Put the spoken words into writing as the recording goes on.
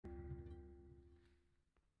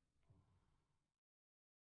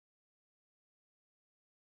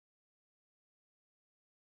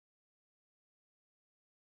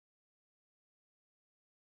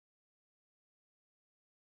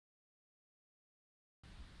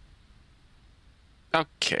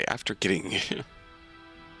Okay, after getting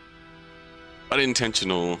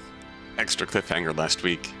unintentional extra cliffhanger last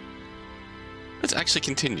week, let's actually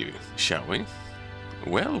continue, shall we?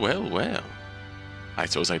 Well, well, well. I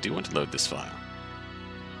suppose I do want to load this file.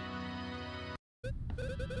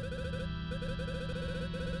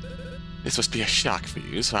 This must be a shock for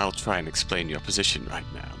you, so I'll try and explain your position right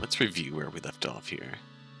now. Let's review where we left off here.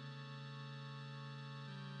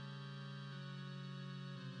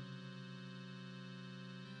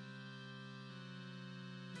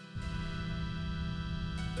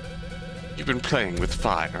 You've been playing with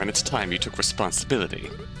fire, and it's time you took responsibility.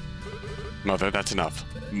 Mother, that's enough.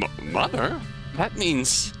 Mother? That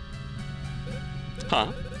means...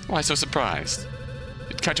 Huh? Why so surprised?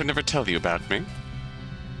 Did Kaito never tell you about me?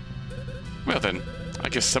 Well then, I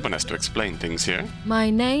guess someone has to explain things here. My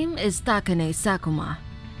name is Takane Sakuma.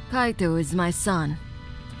 Kaito is my son.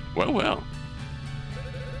 Well, well.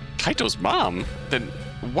 Kaito's mom? Then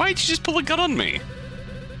why'd you just pull a gun on me?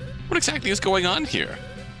 What exactly is going on here?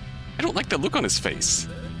 I don't like the look on his face.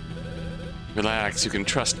 Relax, you can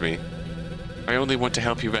trust me. I only want to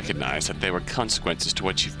help you recognize that there were consequences to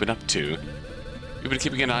what you've been up to. We've been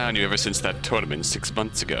keeping an eye on you ever since that tournament 6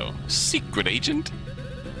 months ago. Secret agent?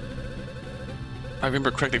 I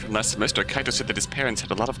remember correctly from last semester, Kaito said that his parents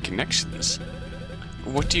had a lot of connections.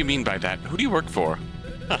 What do you mean by that? Who do you work for?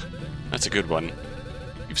 Huh, that's a good one.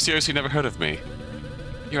 You've seriously never heard of me.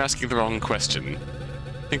 You're asking the wrong question.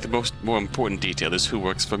 I think the more important detail is who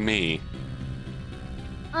works for me.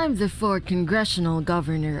 I'm the 4th Congressional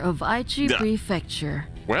Governor of Aichi Prefecture.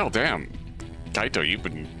 Well, damn. Kaito, you've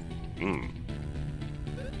been...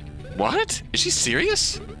 What? Is she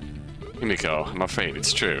serious? Himiko, I'm afraid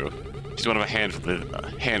it's true. She's one of a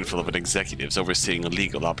handful of executives overseeing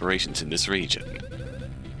illegal operations in this region.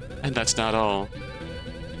 And that's not all.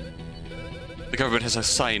 The government has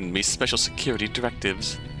assigned me special security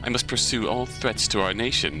directives. I must pursue all threats to our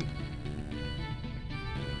nation.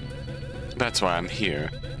 That's why I'm here.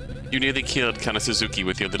 You nearly killed Kana Suzuki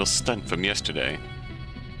with your little stunt from yesterday.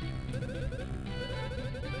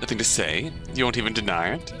 Nothing to say? You won't even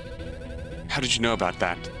deny it? How did you know about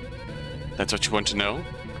that? That's what you want to know?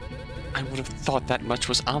 I would have thought that much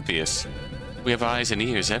was obvious. We have eyes and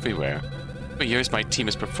ears everywhere. For years my team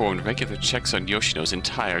has performed regular checks on Yoshino's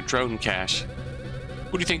entire drone cache.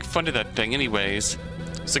 Who do you think funded that thing anyways?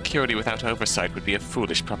 Security without oversight would be a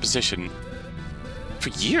foolish proposition. For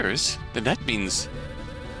years? Then that means...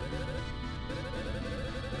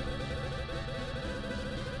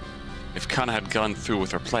 If Kana had gone through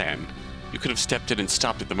with her plan, you could have stepped in and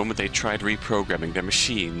stopped it the moment they tried reprogramming their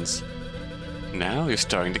machines. Now you're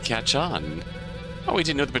starting to catch on. While we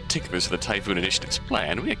didn't know the particulars of the Typhoon Initiative's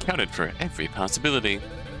plan, we accounted for every possibility.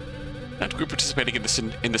 That group participating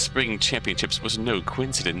in the Spring Championships was no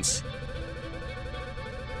coincidence.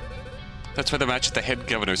 That's why the match at the head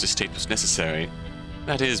governor's estate was necessary.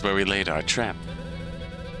 That is where we laid our trap.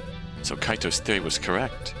 So Kaito's theory was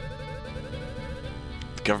correct.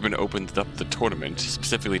 The government opened up the tournament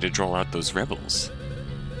specifically to draw out those rebels.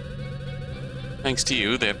 Thanks to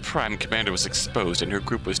you, their prime commander was exposed and her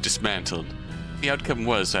group was dismantled. The outcome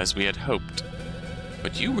was as we had hoped.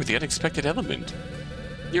 But you were the unexpected element.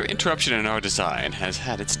 Your interruption in our design has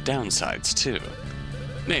had its downsides too.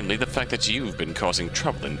 Namely, the fact that you've been causing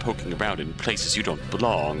trouble and poking around in places you don't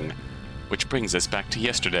belong. Which brings us back to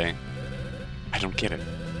yesterday. I don't get it.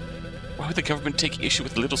 Why would the government take issue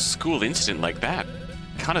with a little school incident like that?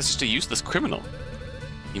 Kana's just a useless criminal.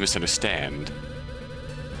 You misunderstand.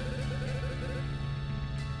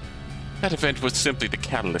 That event was simply the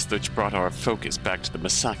catalyst which brought our focus back to the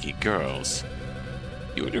Masaki girls.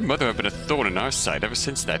 You and your mother have been a thorn in our side ever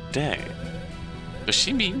since that day. Does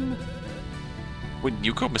she mean... when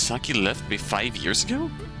Yuko Masaki left me 5 years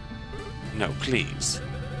ago? No, please.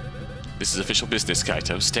 This is official business,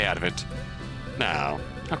 Kaito. Stay out of it. Now,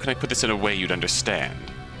 how can I put this in a way you'd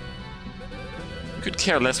understand? You could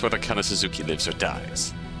care less whether Kana Suzuki lives or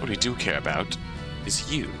dies. What we do care about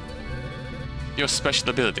is you. Your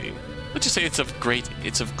special ability. Let's just say it's of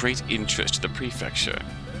great interest to the prefecture.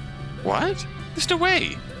 What? There's no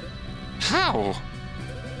way. How?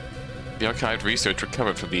 The archived research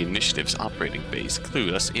recovered from the initiative's operating base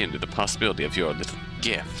clued us into the possibility of your little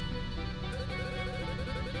gift.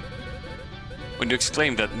 When you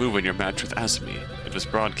exclaimed that move in your match with Azumi, it was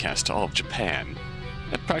broadcast to all of Japan.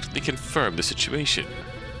 That practically confirmed the situation.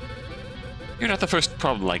 You're not the first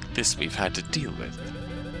problem like this we've had to deal with.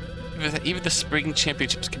 Even the Spring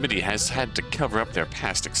Championships Committee has had to cover up their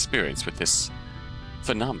past experience with this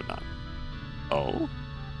phenomenon. Oh?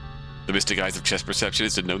 The mystic eyes of chess perception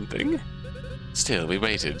is a known thing? Still, we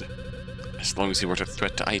waited. As long as you weren't a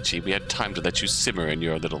threat to Aichi, we had time to let you simmer in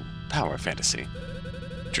your little power fantasy.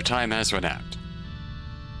 But your time has run out.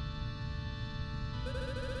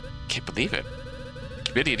 Can't believe it. The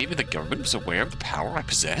committee and even the government was aware of the power I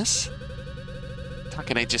possess?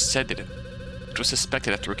 Takane just said that it was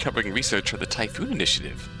suspected after recovering research on the Typhoon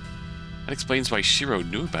Initiative. That explains why Shiro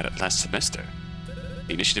knew about it last semester.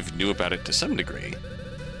 The initiative knew about it to some degree.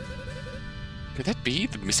 Could that be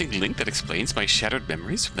the missing link that explains my shattered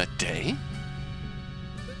memories from that day?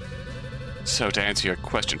 So, to answer your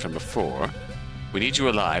question from before, we need you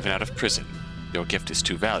alive and out of prison. Your gift is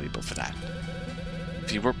too valuable for that.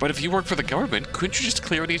 If you work for the government, couldn't you just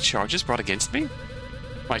clear any charges brought against me?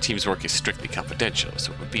 My team's work is strictly confidential,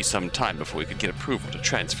 so it would be some time before we could get approval to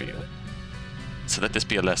transfer you. So let this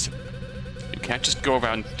be a lesson. You can't just go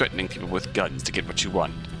around threatening people with guns to get what you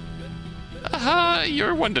want. Aha,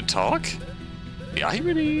 you're one to talk. The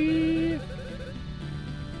irony.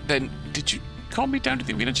 Then, did you call me down to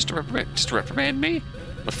the arena just to reprimand me?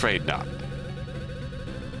 I'm afraid not.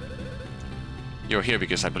 You're here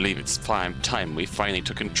because I believe it's time we finally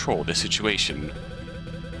took control of the situation.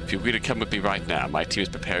 If you agree to come with me right now, my team is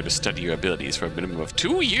prepared to study your abilities for a minimum of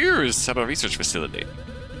 2 years at our research facility.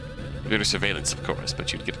 Under surveillance, of course,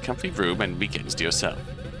 but you'd get a comfy room and weekends to yourself.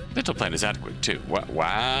 Dental plan is adequate, too.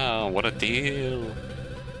 Wow, what a deal.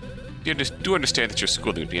 You do understand that your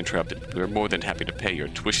schooling would be interrupted, but we're more than happy to pay your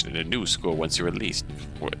tuition in a new school once you're released.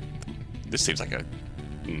 This seems like a...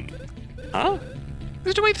 Huh?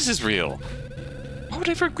 There's no way this is real. Why would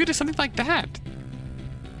I ever agree to something like that?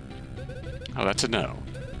 Oh, that's a no.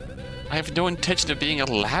 I have no intention of being a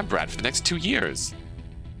lab rat for the next 2 years.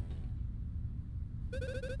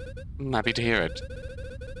 I'm happy to hear it.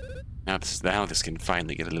 Now this can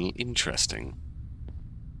finally get a little interesting.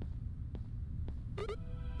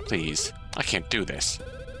 Please, I can't do this.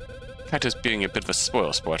 Kaito's being a bit of a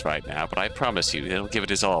spoil sport right now, but I promise you he'll give it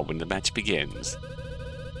his all when the match begins.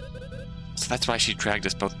 So that's why she dragged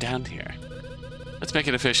us both down here. Let's make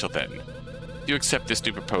it official then. If you accept this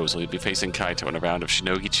new proposal, you'll be facing Kaito in a round of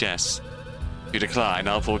Shinogi Chess. If you decline,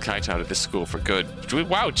 I'll pull Kaito out of this school for good.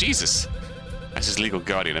 Wow, Jesus! As his legal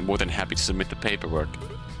guardian, I'm more than happy to submit the paperwork.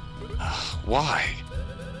 Why?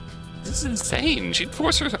 This is insane. She'd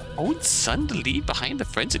force her own son to leave behind the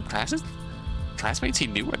friends and classmates he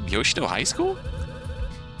knew at Yoshino High School?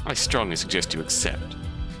 I strongly suggest you accept.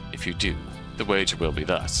 If you do, the wager will be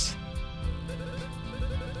thus.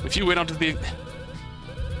 If you went onto the...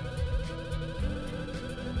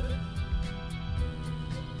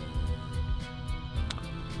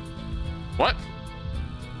 What?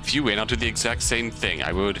 If you went onto the exact same thing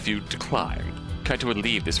I would if you declined, Kaito would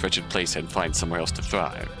leave this wretched place and find somewhere else to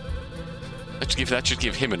thrive. That should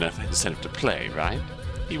give him enough incentive to play, right?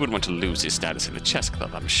 He wouldn't want to lose his status in the chess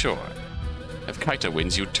club, I'm sure. If Kaito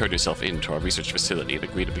wins, you'd turn yourself into our research facility and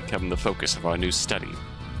agree to become the focus of our new study.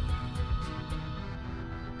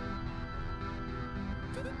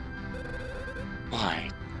 Why?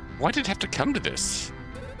 Why did it have to come to this?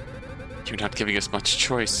 You're not giving us much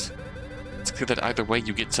choice. It's clear that either way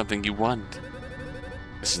you get something you want.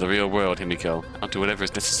 This is the real world, Himiko. I'll do whatever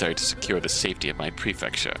is necessary to secure the safety of my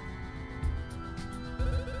prefecture.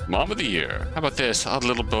 Mom of the Year. How about this? I'll have a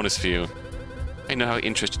little bonus for you. I know how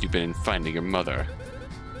interested you've been in finding your mother.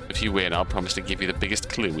 If you win, I'll promise to give you the biggest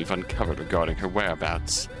clue we've uncovered regarding her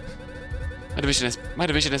whereabouts. My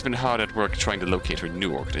division has been hard at work trying to locate her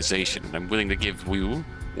new organization, and I'm willing to give you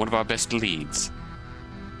one of our best leads.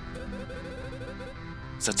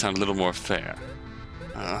 Does that sound a little more fair?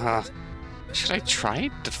 Should I try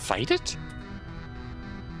to fight it?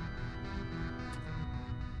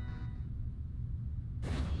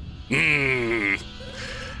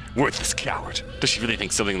 Worthless coward. Does she really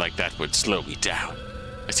think something like that would slow me down?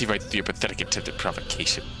 I see right through your pathetic attempt at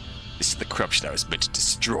provocation. This is the corruption I was meant to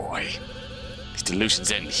destroy. These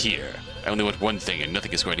delusions end here. I only want one thing, and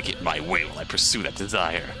nothing is going to get in my way while I pursue that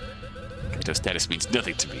desire. Kaito's status means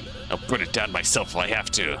nothing to me. I'll burn it down myself if I have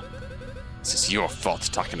to. This is your fault,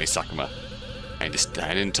 Takane-Sakuma. And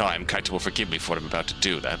in time, Kaito will forgive me for what I'm about to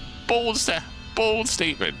do. That bold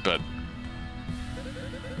statement, but...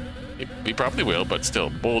 He probably will, but still,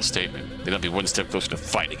 bold statement. Then I'll be one step closer to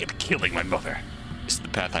fighting and killing my mother. This is the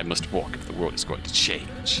path I must walk if the world is going to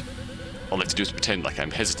change. All I have to do is pretend like I'm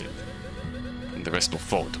hesitant, and the rest will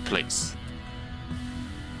fall into place.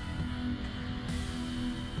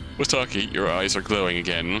 Wasaki, your eyes are glowing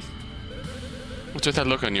again. What's with that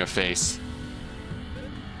look on your face?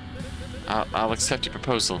 I'll accept your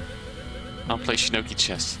proposal. I'll play Shinogi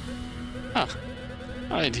chess. Huh.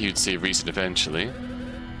 I knew you'd see reason eventually.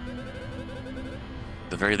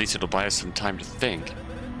 At the very least, it'll buy us some time to think.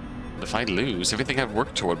 If I lose, everything I've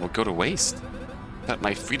worked toward will go to waste. Without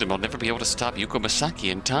my freedom, I'll never be able to stop Himiko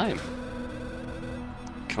Masaki in time.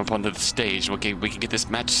 Come up onto the stage, we can get this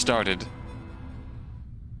match started.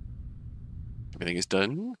 Everything is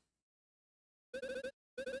done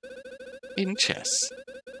in chess.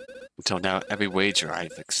 Until now, every wager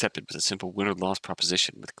I've accepted was a simple win-or-loss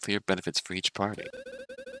proposition with clear benefits for each party.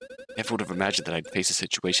 Never would have imagined that I'd face a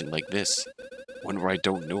situation like this, one where I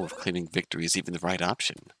don't know if claiming victory is even the right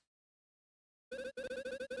option.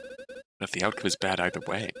 But if the outcome is bad either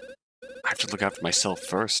way, I have to look out for myself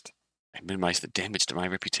first and minimize the damage to my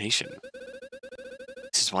reputation.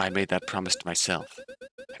 This is why I made that promise to myself.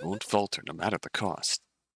 I won't falter no matter the cost.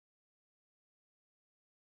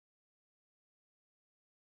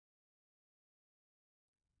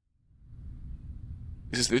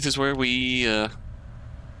 This is where we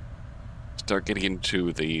start getting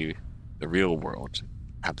into the real world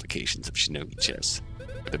applications of Shinogi chess.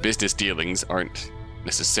 The business dealings aren't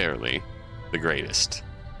necessarily the greatest.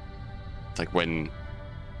 It's like when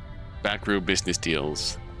backroom business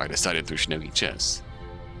deals are decided through Shinogi chess.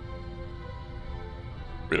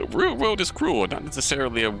 The real world is cruel, not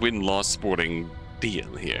necessarily a win-loss sporting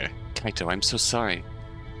deal here. Kaito, I'm so sorry.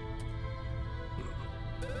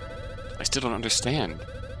 I still don't understand.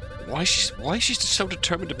 Why is she so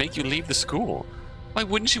determined to make you leave the school? Why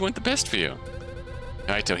wouldn't she want the best for you?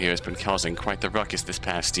 Kaito here has been causing quite the ruckus this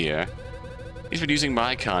past year. He's been using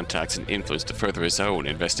my contacts and influence to further his own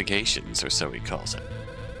investigations, or so he calls it.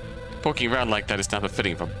 Poking around like that is not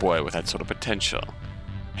befitting of a boy with that sort of potential.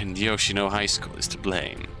 And Yoshino High School is to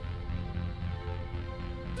blame.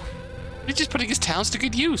 He's just putting his talents to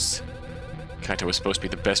good use. Kaito was supposed to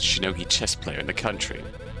be the best Shinogi chess player in the country,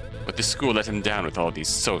 but the school let him down with all these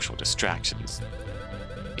social distractions.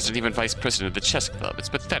 He's not even vice president of the chess club. It's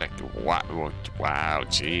pathetic. Wow,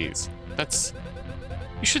 jeez.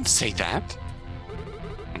 You shouldn't say that.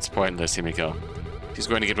 It's pointless, Himiko. She's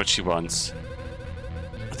going to get what she wants.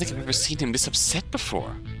 I don't think I've ever seen him this upset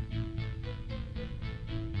before.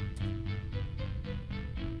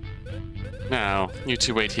 Now, you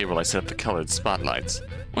two wait here while I set up the colored spotlights.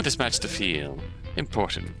 I want this match to feel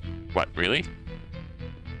important. What, really?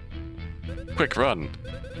 Quick run.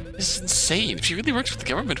 This is insane. If she really works for the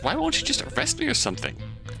government, why won't she just arrest me or something?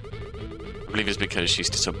 I believe it's because she's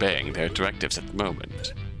disobeying their directives at the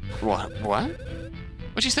moment. What?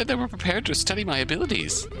 But she said they were prepared to study my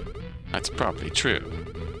abilities. That's probably true.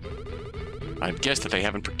 I'd guess that they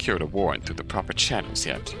haven't procured a warrant through the proper channels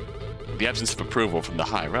yet. In the absence of approval from the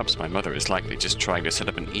higher-ups, my mother is likely just trying to set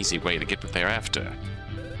up an easy way to get what they're after.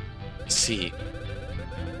 I see.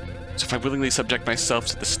 So if I willingly subject myself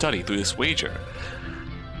to the study through this wager,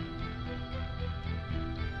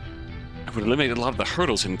 I would eliminate a lot of the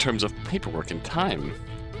hurdles in terms of paperwork and time.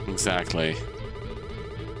 Exactly.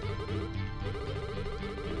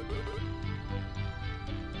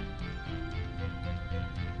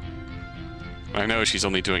 I know she's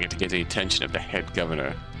only doing it to get the attention of the head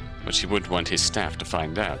governor, but she wouldn't want his staff to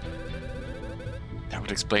find out. That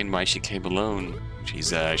would explain why she came alone.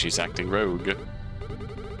 She's acting rogue.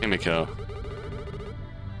 Himiko.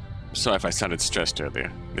 Sorry if I sounded stressed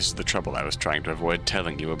earlier. This is the trouble I was trying to avoid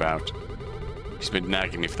telling you about. She's been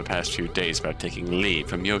nagging me for the past few days about taking leave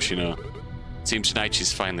from Yoshino. It seems tonight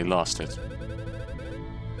she's finally lost it.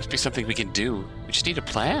 Must be something we can do. We just need a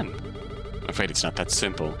plan. I'm afraid it's not that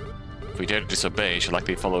simple. If we dare to disobey, she'll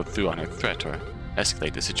likely follow through on her threat or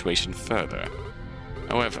escalate the situation further.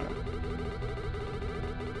 However,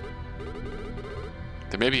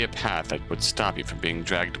 there may be a path that would stop you from being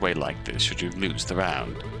dragged away like this should you lose the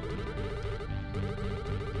round.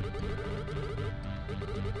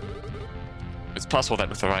 It's possible that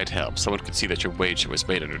with the right help, someone could see that your wager was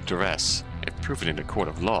made under duress, if proven in a court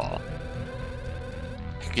of law.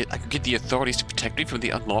 I could get the authorities to protect me from the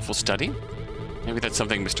unlawful study? Maybe that's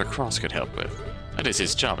something Mr. Cross could help with. That is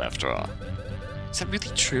his job, after all. Is that really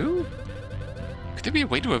true? Could there be a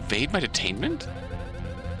way to evade my detainment?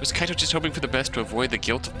 Was Kaito just hoping for the best to avoid the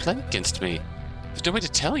guilt of playing against me? There's no way to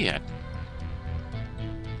tell yet.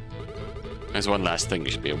 There's one last thing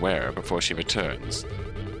you should be aware of before she returns.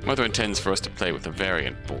 Mother intends for us to play with a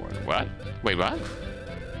variant board. What? Wait, what?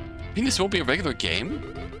 You mean this won't be a regular game?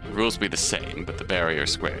 The rules will be the same, but the barrier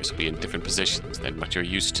squares will be in different positions than what you're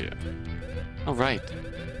used to. Oh, right.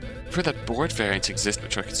 I've heard that board variants exist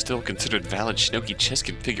which are still considered valid Shinogi chess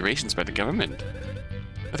configurations by the government.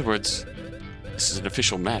 In other words, this is an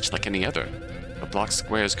official match like any other. But block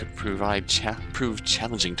squares could prove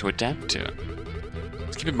challenging to adapt to.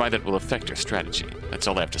 Just keep in mind that will affect your strategy. That's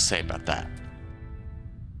all I have to say about that.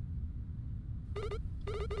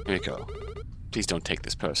 Himiko, please don't take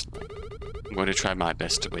this personally. I'm going to try my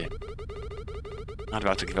best to win. Not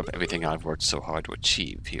about to give up everything I've worked so hard to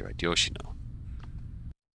achieve here at Yoshino.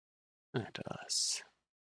 And us.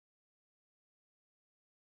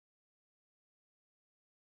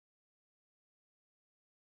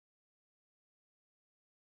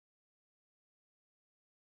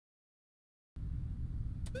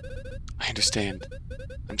 I understand.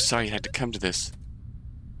 I'm sorry you had to come to this.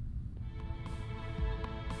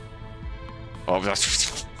 Oh,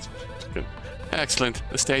 that's good. Excellent.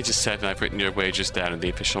 The stage is set and I've written your wagers down in the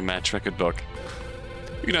official match record book.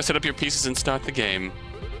 You can now set up your pieces and start the game.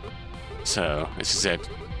 So, this is it.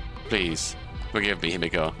 Please, forgive me,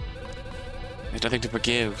 Himiko. There's nothing to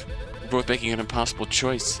forgive. We're both making an impossible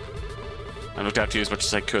choice. I looked after you as much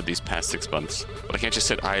as I could these past 6 months, but I can't just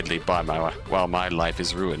sit idly by while my life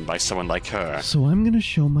is ruined by someone like her. So I'm gonna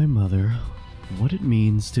show my mother what it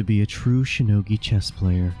means to be a true Shinogi chess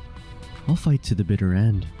player. I'll fight to the bitter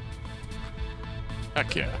end.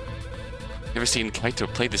 Heck yeah. Never seen Kaito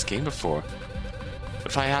play this game before.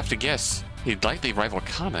 But if I have to guess, he'd likely rival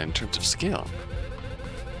Kana in terms of skill.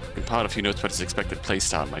 I compiled a few notes about his expected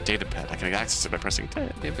playstyle on my datapad. I can access it by pressing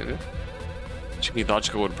tab. Should be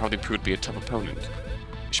logical, would probably prove to be a tough opponent.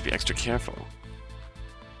 You should be extra careful.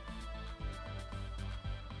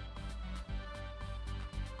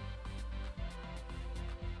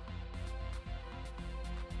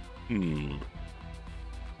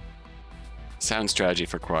 Sound strategy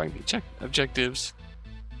for acquiring the objectives.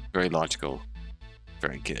 Very logical.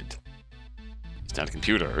 Very good. He's not a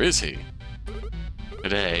computer, is he?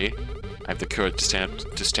 Today, I have the courage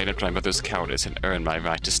to stand up to my mother's cowardice and earn my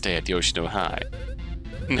right to stay at Yoshino High.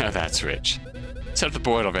 Now that's rich. Set up the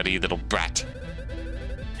board already, you little brat.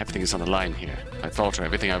 Everything is on the line here. If I falter,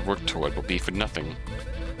 everything I've worked toward will be for nothing.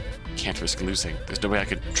 Can't risk losing. There's no way I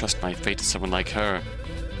could trust my fate to someone like her.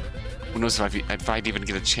 Who knows if I'd even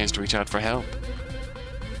get a chance to reach out for help.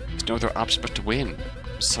 There's no other option but to win.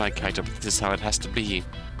 I'm sorry, Kaito, but this is how it has to be.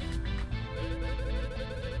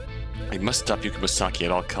 I must stop Himiko Masaki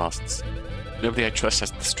at all costs. Nobody I trust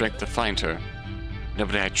has the strength to find her.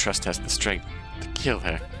 Nobody I trust has the strength to kill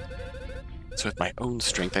her. So with my own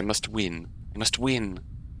strength, I must win. I must win.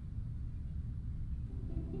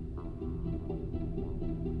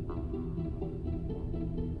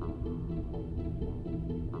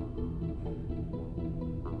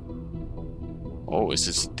 Oh, this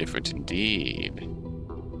is different indeed.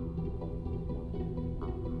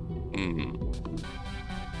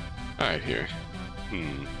 Alright, here.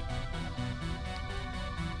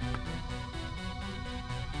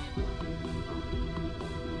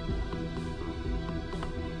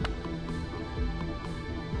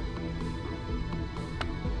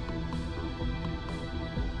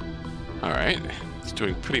 Alright. It's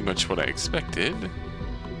doing pretty much what I expected.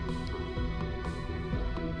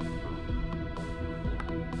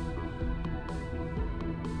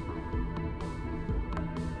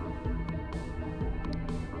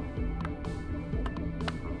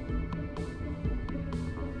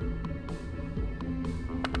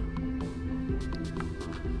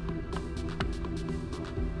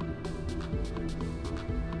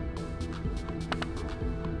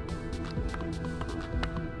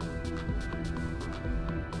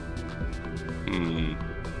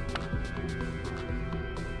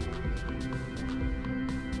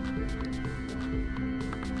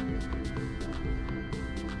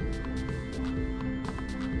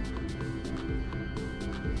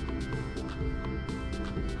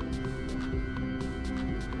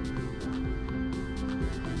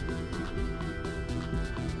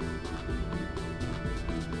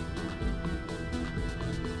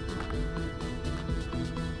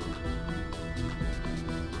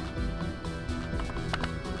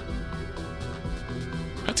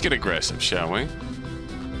 Let's get aggressive, shall we?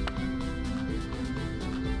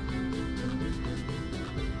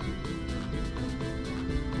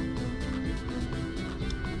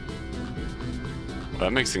 Well,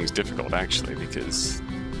 that makes things difficult, actually, because...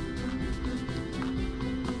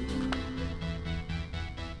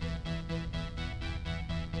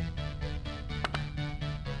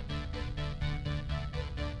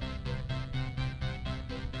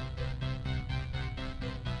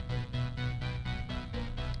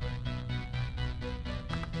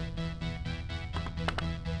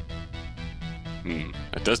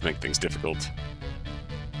 that does make things difficult.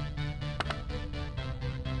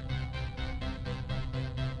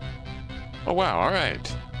 Oh wow,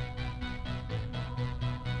 alright.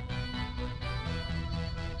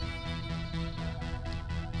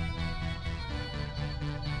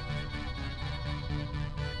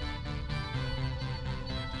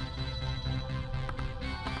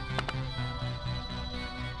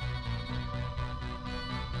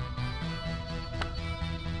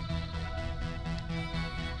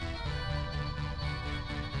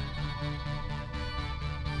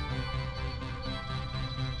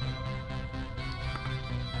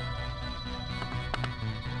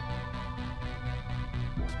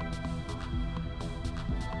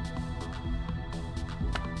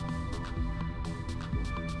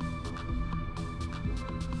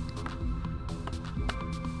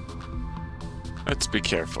 Let's be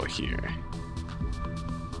careful here.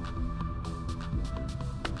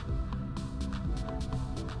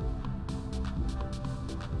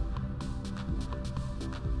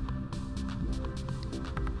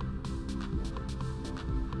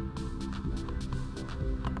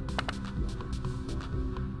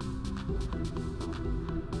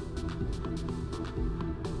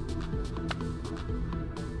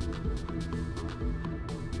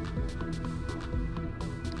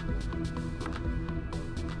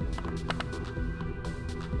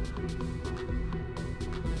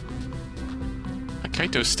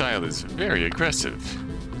 Kaito's style is very aggressive.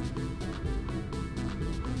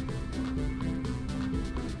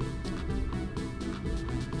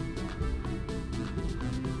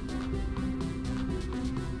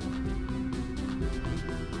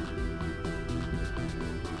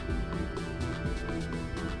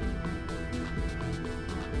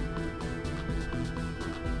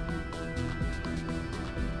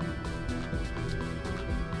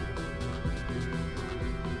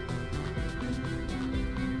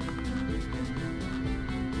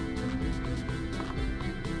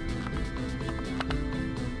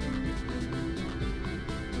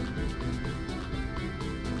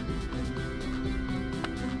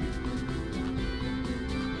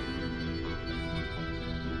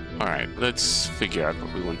 Alright, let's figure out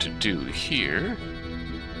what we want to do here.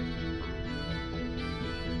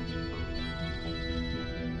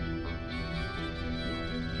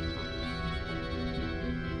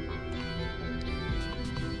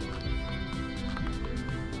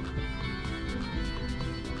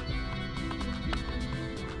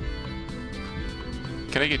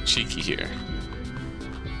 Can I get cheeky here?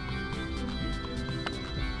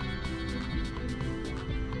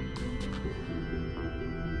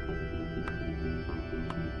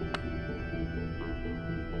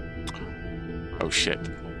 Oh shit.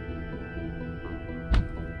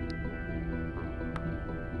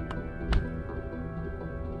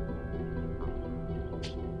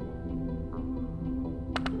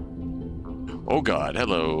 Oh god,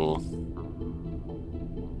 hello.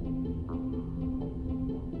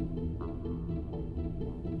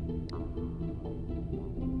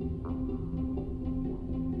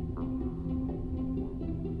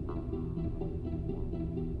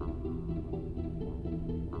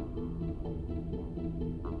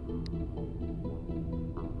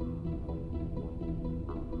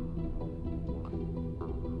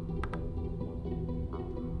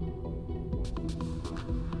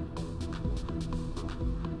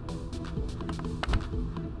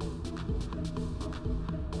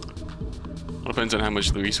 Well, depends on how much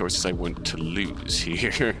of the resources I want to lose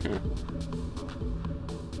here.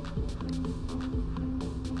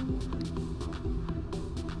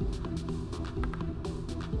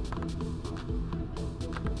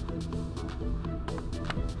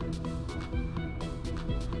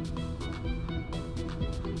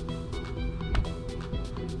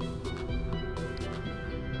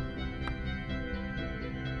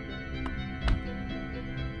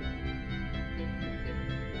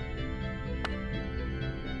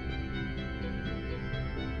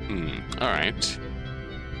 All right.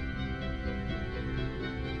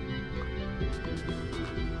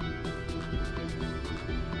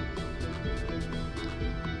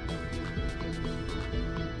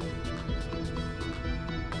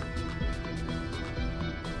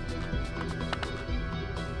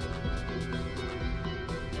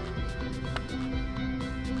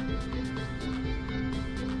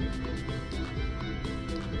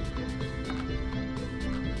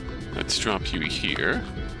 Let's drop you here.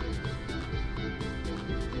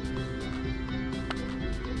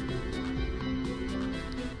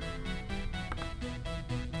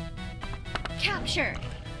 Capture.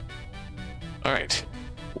 All right.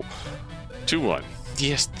 2-1.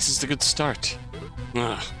 Yes, this is a good start.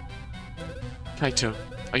 Ugh. Kaito,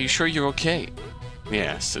 are you sure you're okay?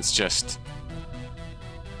 Yes, it's just...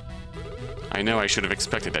 I know I should have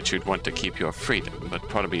expected that you'd want to keep your freedom, but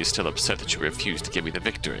part of me is still upset that you refused to give me the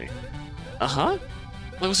victory. Uh-huh?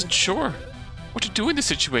 I wasn't sure what to do in this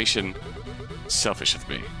situation. Selfish of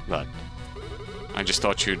me, but I just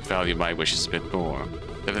thought you'd value my wishes a bit more.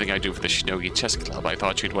 Everything I do for the Shinogi Chess Club, I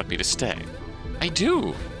thought you'd want me to stay. I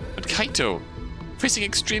do! But Kaito, facing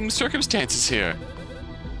extreme circumstances here.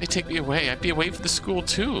 They take me away, I'd be away from the school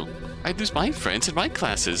too. I'd lose my friends and my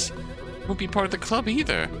classes. I won't be part of the club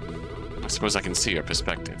either. I suppose I can see your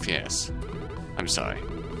perspective, yes. I'm sorry.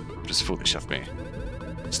 It was foolish of me.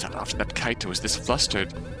 It's not often that Kaito is this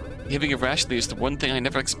flustered. Behaving irrationally is the one thing I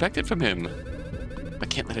never expected from him. I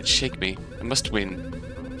can't let it shake me. I must win.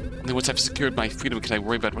 Only once I've secured my freedom can I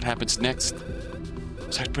worry about what happens next.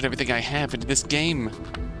 So I'd put everything I have into this game.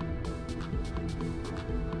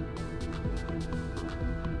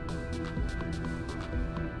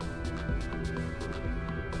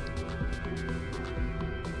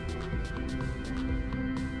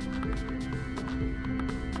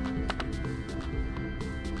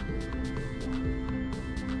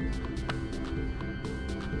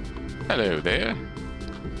 Hello there.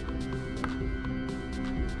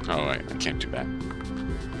 Oh, wait, I can't do that.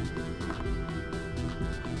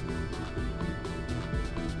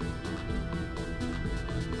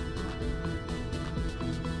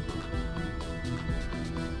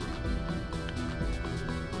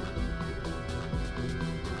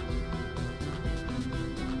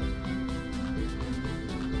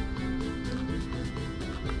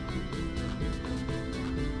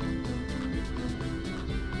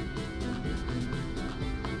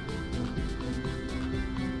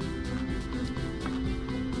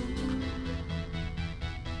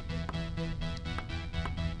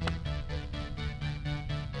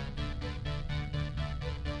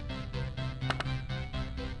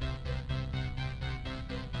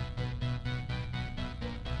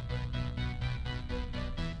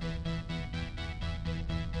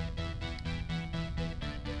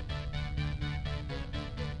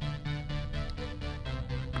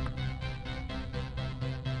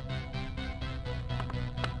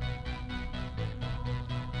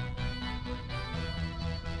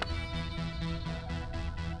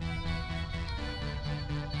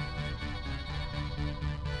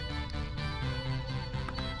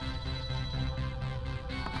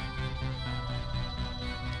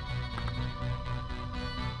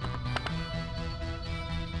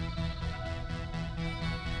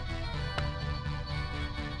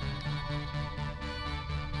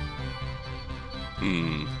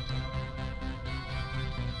 Hmm.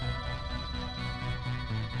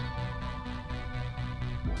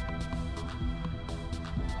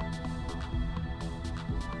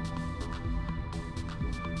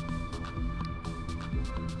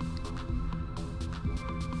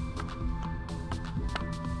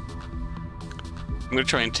 I'm gonna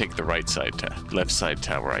try and take the right side left side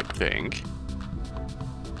tower, I think.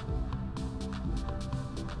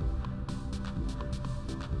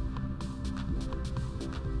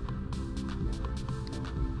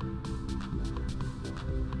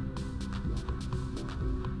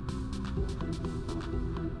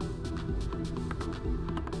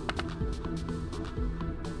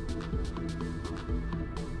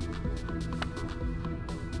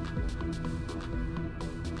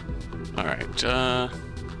 Alright,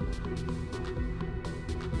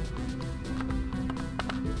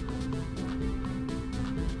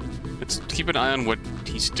 let's keep an eye on what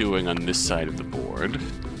he's doing on this side of the board.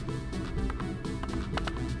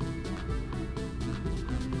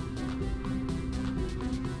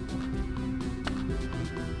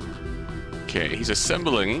 Okay, he's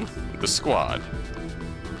assembling the squad.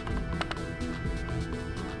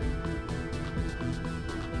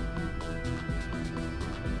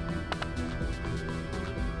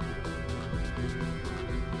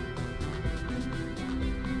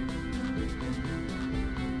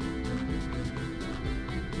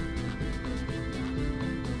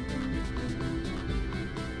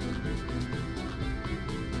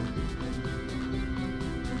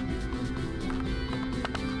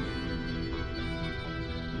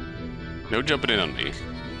 No jumping in on me.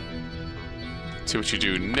 See what you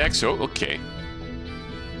do next. Oh, okay.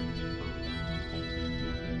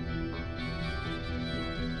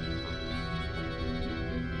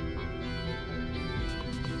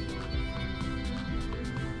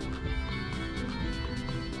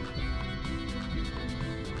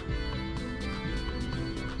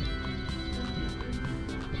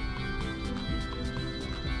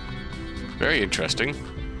 Very interesting.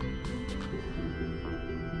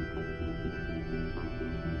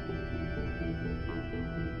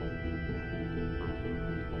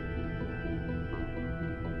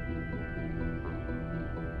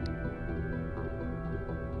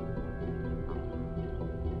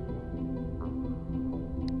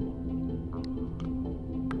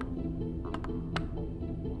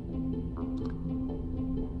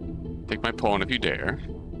 Take my pawn if you dare.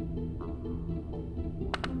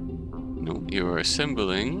 No, you're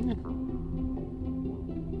assembling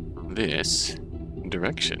this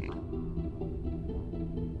direction.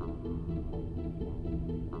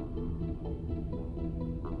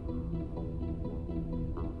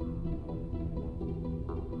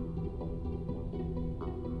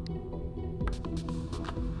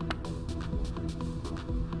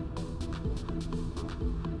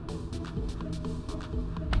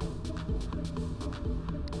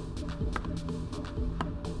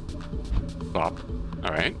 Bop.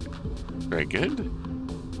 Alright. Very good.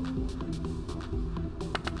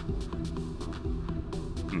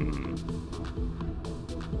 Hmm.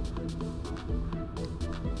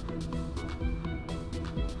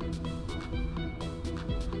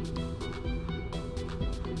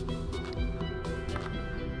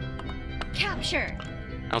 Capture.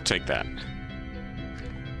 I'll take that.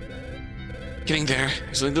 Getting there.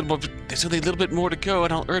 There's only a little bit more to go,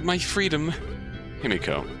 and I'll earn my freedom.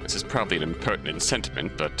 Himiko, this is probably an impertinent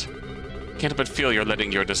sentiment, but can't but feel you're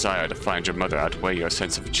letting your desire to find your mother outweigh your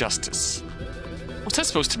sense of justice. What's that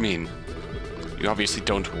supposed to mean? You obviously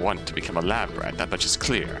don't want to become a lab rat, that much is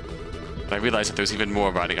clear. But I realize that there's even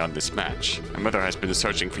more riding on this match. My mother has been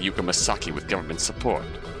searching for Yuka Masaki with government support.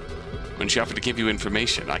 When she offered to give you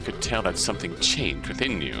information, I could tell that something changed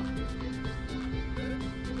within you.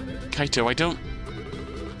 Kaito,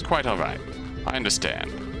 It's quite alright. I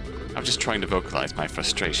understand. I'm just trying to vocalize my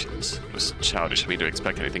frustrations. It was childish of me to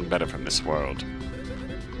expect anything better from this world.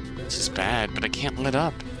 This is bad, but I can't let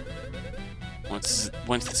up. Once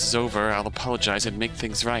this is over, I'll apologize and make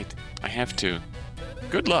things right. I have to.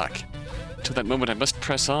 Good luck. Until that moment, I must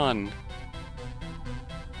press on.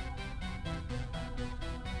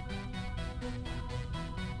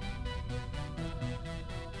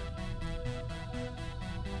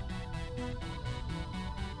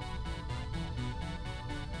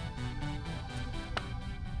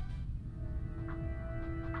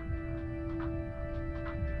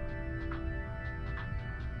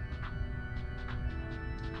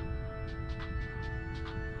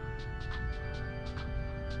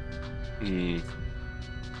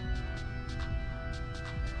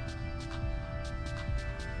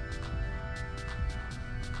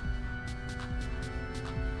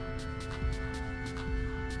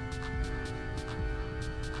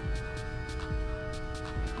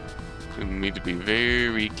 We need to be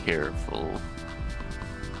very careful.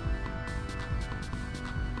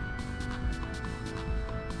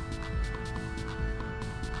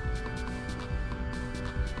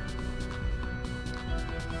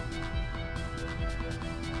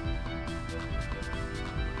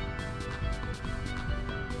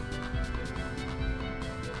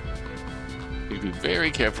 Need to be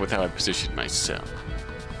very careful with how I position myself.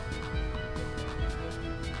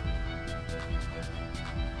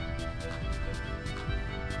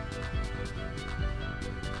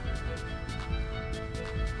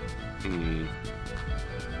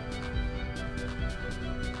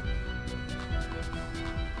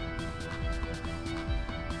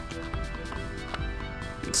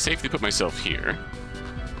 Safely put myself here.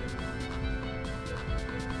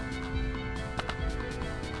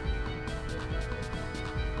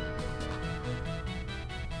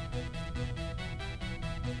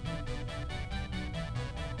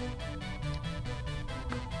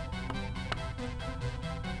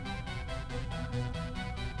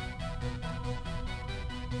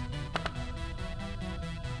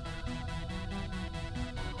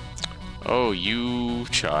 Oh, you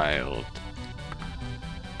child.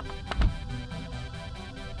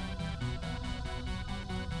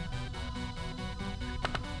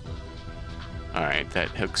 Alright, that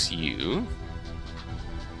hooks you.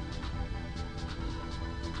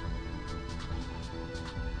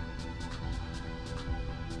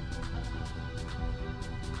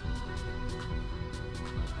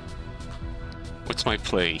 What's my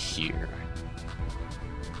play here?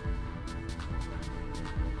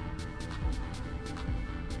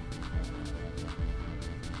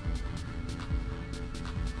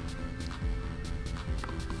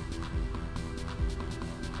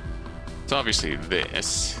 It's obviously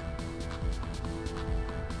this.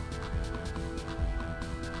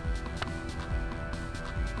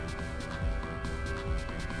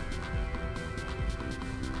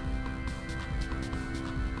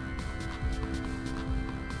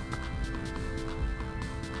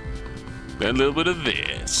 Then a little bit of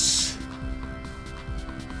this.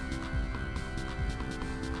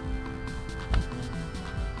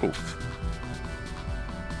 Oof.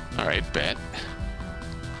 Alright, bet.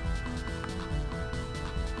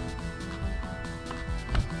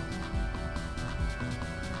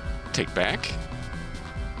 Take back.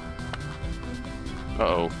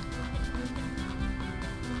 Uh-oh.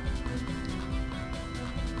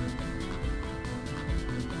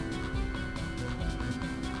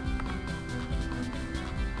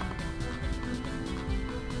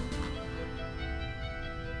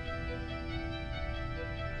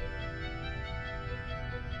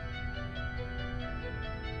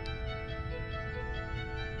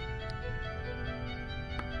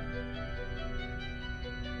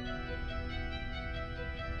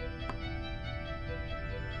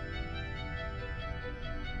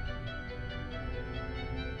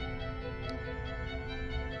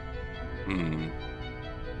 Hmm.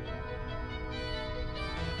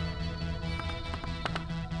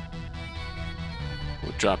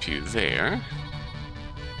 We'll drop you there.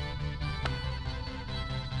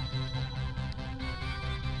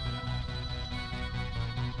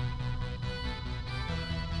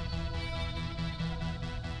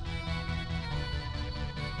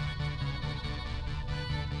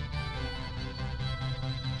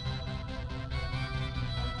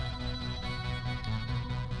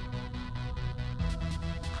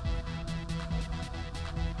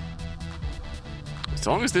 As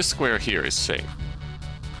long as this square here is safe.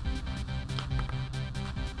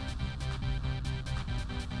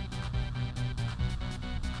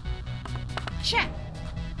 Check.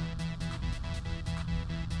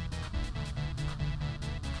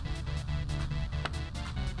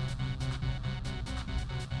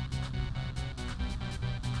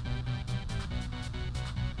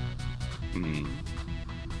 Hmm.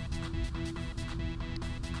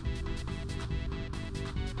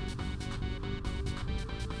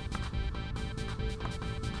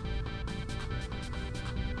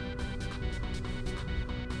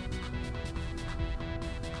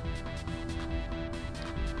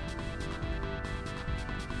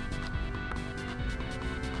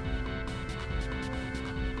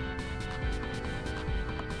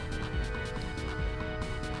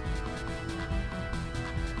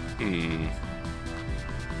 Hmm.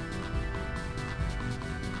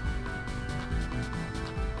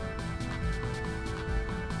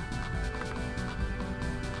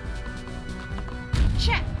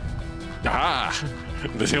 Check. Ah!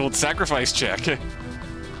 The old sacrifice check.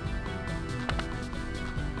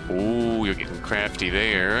 Ooh, you're getting crafty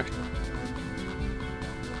there.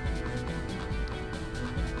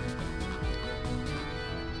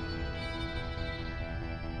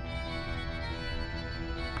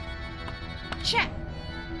 Check.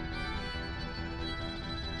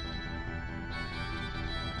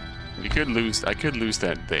 You could lose. I could lose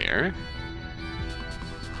that there.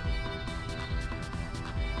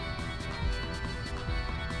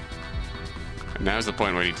 And now's the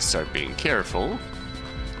point where you need to start being careful.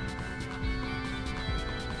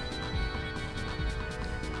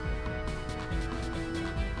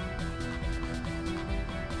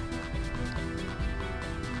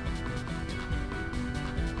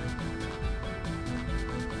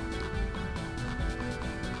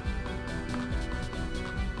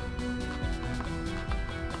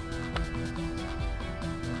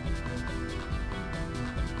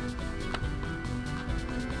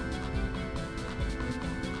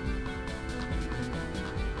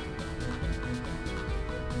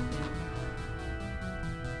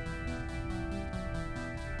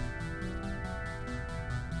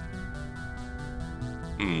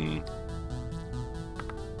 Hmm.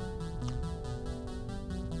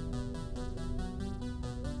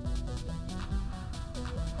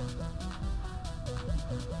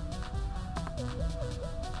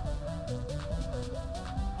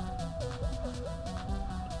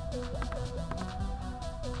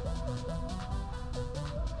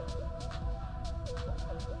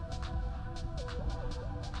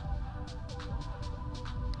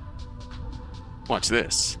 Watch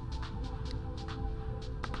this.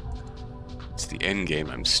 It's the end game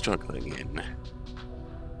I'm struggling in.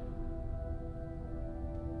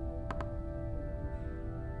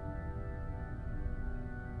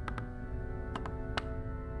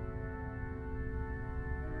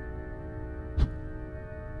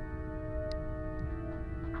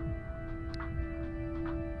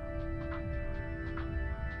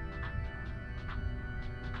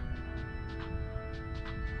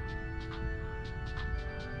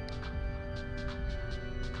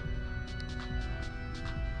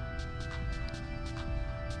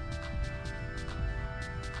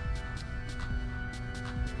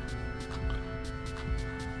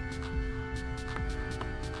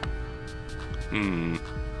 Hmm.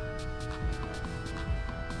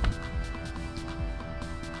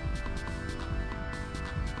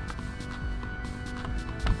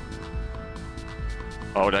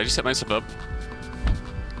 Oh, did I just set myself up?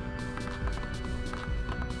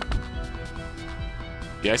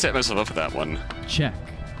 Yeah, I set myself up for that one. Check.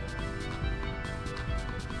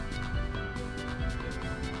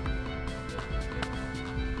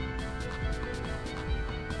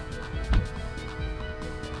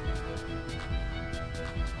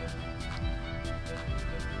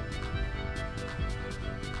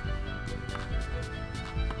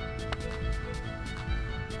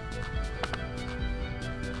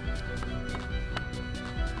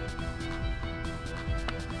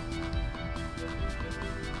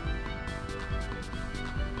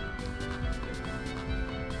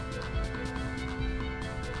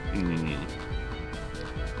 Hmm.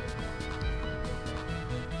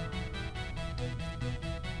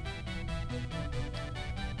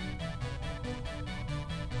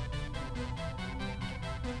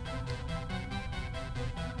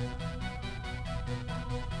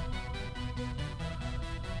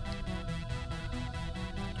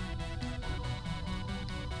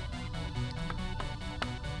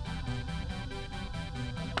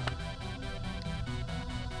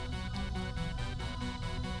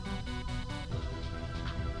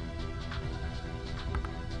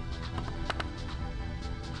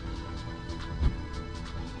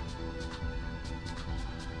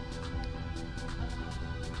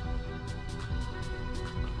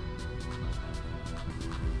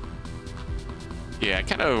 Yeah, I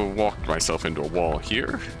kind of walked myself into a wall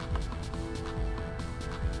here.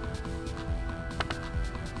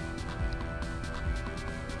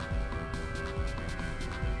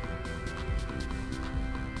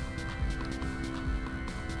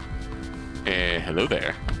 Hello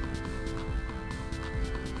there.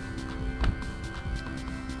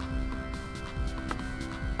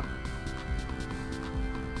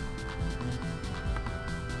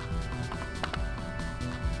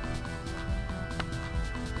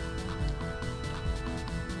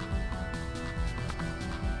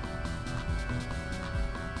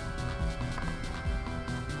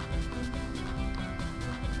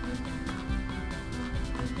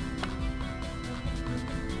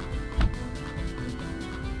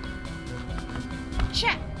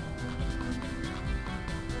 Check.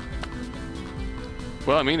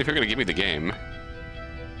 Well, I mean, if you're gonna give me the game.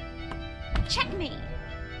 Checkmate.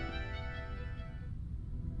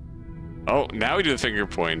 Oh, now we do the finger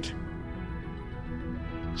point.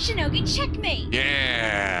 Shinogi checkmate.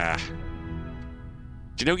 Yeah!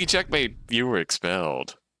 Shinogi checkmate, you were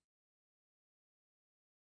expelled.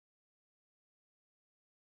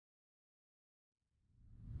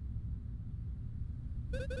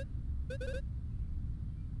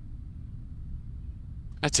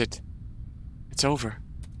 That's it. It's over.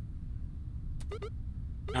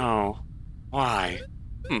 No. Why?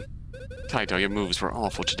 Kaito, your moves were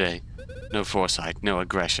awful today. No foresight, no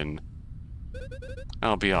aggression.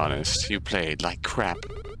 I'll be honest, you played like crap.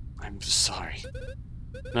 I'm sorry.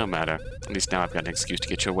 No matter. At least now I've got an excuse to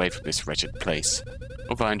get you away from this wretched place.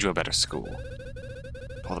 We'll find you a better school.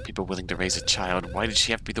 All the people willing to raise a child, why did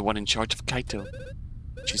she have to be the one in charge of Kaito?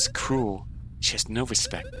 She's cruel. She has no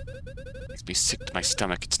respect. Makes me sick to my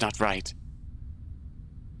stomach. It's not right.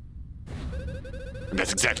 And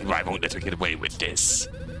that's exactly why I won't let her get away with this.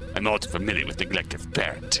 I'm all too familiar with neglective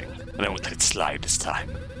parenting, and I won't let it slide this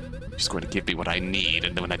time. She's going to give me what I need,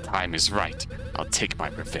 and then when the time is right, I'll take my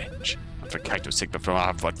revenge. Not for Kaito's sake, but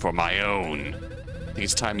for my own. I think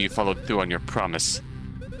it's time you followed through on your promise.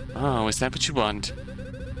 Oh, is that what you want?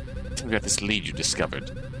 Tell me about this lead you discovered.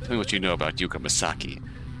 Tell me what you know about Himiko Masaki.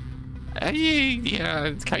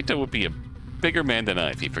 Yeah, Kaito would be a bigger man than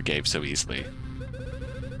I if he forgave so easily.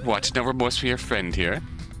 What, no remorse for your friend here?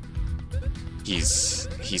 He's...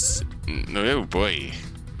 oh boy.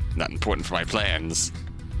 Not important for my plans.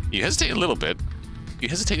 You hesitate a little bit. You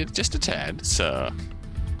hesitated just a tad, so...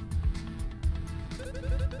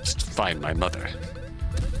 just find my mother.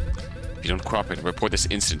 If you don't cooperate, I'll report this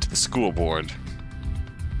incident to the school board.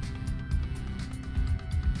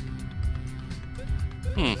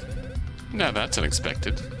 Now that's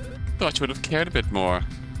unexpected. Thought you would have cared a bit more.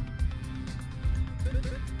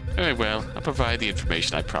 Very well, I'll provide the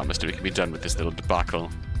information I promised and we can be done with this little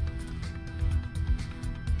debacle.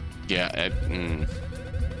 Yeah,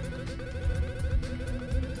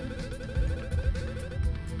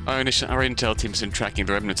 Our intel team has been tracking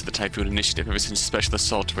the remnants of the Typhoon Initiative ever since Special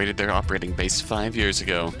Assault raided their operating base 5 years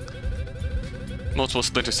ago. Multiple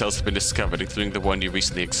splinter cells have been discovered, including the one you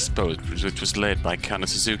recently exposed, which was led by Kana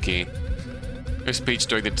Suzuki. Her speech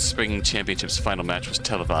during the Spring Championship's final match was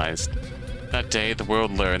televised. That day, the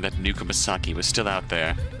world learned that Himiko Masaki was still out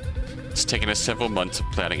there. It's taken us several months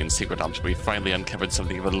of planning and secret ops, but we finally uncovered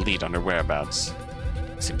something of a lead on her whereabouts.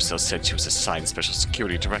 Simcell said she was assigned special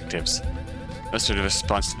security directives. That's in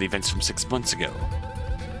response to the events from 6 months ago.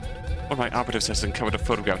 One of my operatives has uncovered a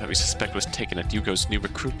photograph that we suspect was taken at Yuko's new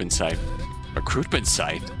recruitment site. Recruitment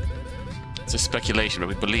site? It's a speculation, but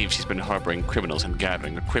we believe she's been harboring criminals and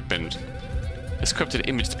gathering equipment. This corrupted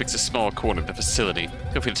image depicts a small corner of the facility.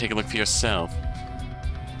 Feel free to take a look for yourself.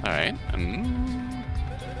 Alright.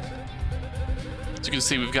 As you can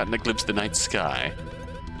see, we've gotten a glimpse of the night sky.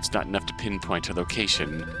 It's not enough to pinpoint her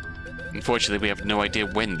location. Unfortunately, we have no idea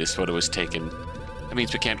when this photo was taken. That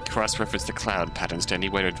means we can't cross-reference the cloud patterns to any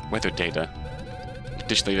weather data.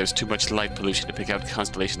 Additionally, there's too much light pollution to pick out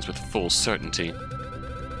constellations with full certainty.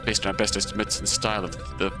 Based on our best estimates and style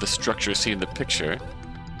of the structure seen in the picture,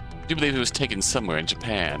 I do believe it was taken somewhere in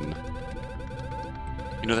Japan.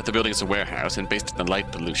 You know that the building is a warehouse, and based on the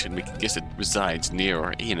light pollution, we can guess it resides near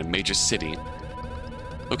or in a major city.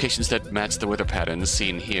 Locations that match the weather patterns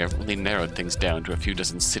seen here only narrowed things down to a few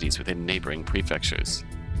dozen cities within neighboring prefectures.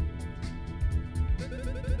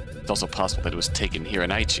 It's also possible that it was taken here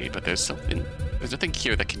in Aichi, but there's nothing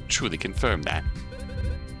here that can truly confirm that.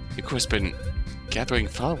 Of course, been gathering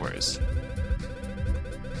followers.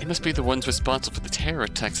 They must be the ones responsible for the terror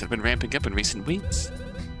attacks that have been ramping up in recent weeks.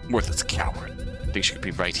 Worthless coward. Thinks she could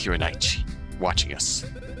be right here in Aichi, watching us.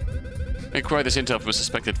 I acquired this intel from a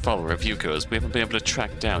suspected follower of Yuko's. We haven't been able to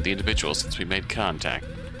track down the individual since we made contact.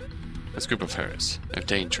 This group of hers, they're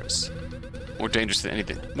dangerous. More dangerous than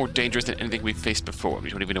anything we've faced before. We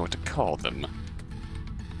don't even know what to call them.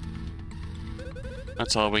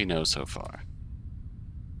 That's all we know so far.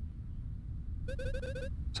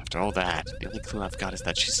 So after all that, the only clue I've got is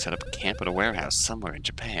that she's set up camp at a warehouse somewhere in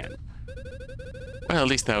Japan. Well, at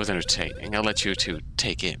least that was entertaining. I'll let you two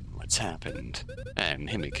take in what's happened. And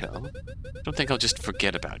Himiko, don't think I'll just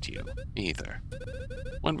forget about you, either.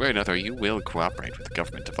 One way or another, you will cooperate with the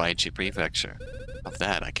government of Aichi Prefecture. Of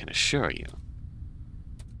that, I can assure you.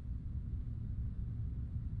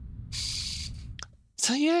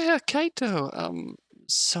 So yeah, Kaito,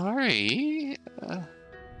 sorry.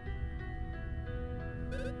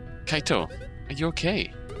 Kaito, are you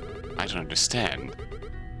okay? I don't understand.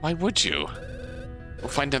 Why would you? We'll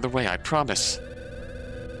find another way, I promise.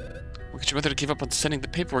 Or could you rather give up on sending the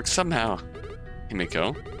paperwork somehow?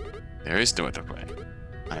 Himiko, there is no other way.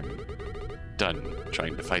 I'm done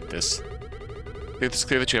trying to fight this. It's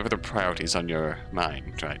clear that you have other priorities on your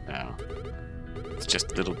mind right now. It's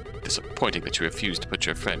just a little disappointing that you refused to put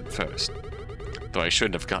your friend first. Though I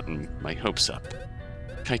shouldn't have gotten my hopes up.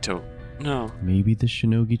 Kaito, no. Maybe the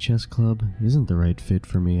Shinogi Chess Club isn't the right fit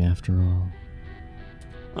for me after all.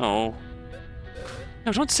 Oh.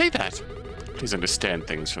 No, don't say that! Please understand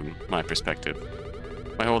things from my perspective.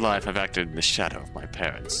 My whole life I've acted in the shadow of my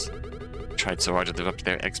parents. Tried so hard to live up to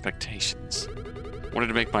their expectations. Wanted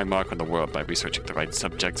to make my mark on the world by researching the right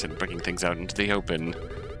subjects and bringing things out into the open.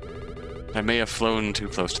 I may have flown too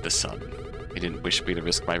close to the sun. They didn't wish me to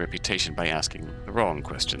risk my reputation by asking the wrong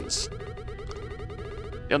questions.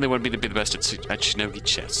 They only wanted me to be the best at Shinogi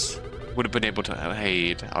chess. Would have been able to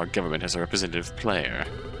aid our government as a representative player.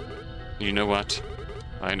 And you know what?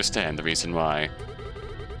 I understand the reason why.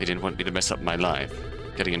 They didn't want me to mess up my life,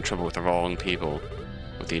 getting in trouble with the wrong people,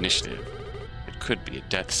 with the initiative. It could be a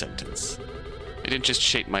death sentence. They didn't just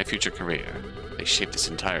shape my future career. They shaped this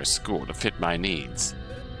entire school to fit my needs.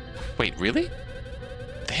 Wait, really?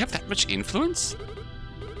 They have that much influence?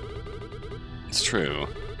 It's true.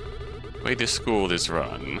 The way this school is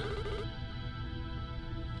run.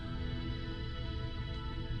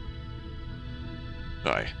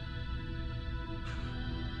 Sorry.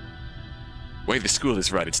 The way the school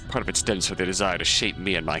is run, it's part of it stems from their desire to shape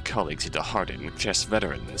me and my colleagues into hardened chess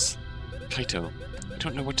veterans. Kaito, I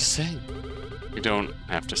don't know what to say. You don't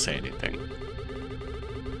have to say anything.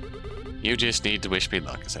 You just need to wish me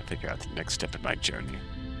luck as I figure out the next step in my journey.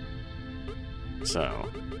 So,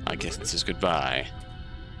 I guess this is goodbye.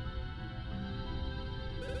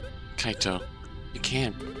 Kaito, you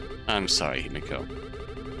can't. I'm sorry, Himiko.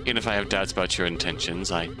 Even if I have doubts about your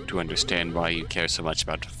intentions, I do understand why you care so much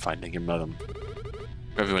about finding your mother.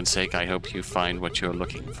 For everyone's sake, I hope you find what you're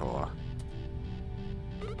looking for.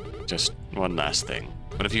 Just one last thing.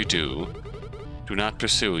 But if you do not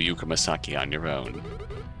pursue Himiko Masaki on your own.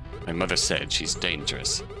 My mother said she's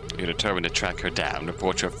dangerous. You're determined to track her down and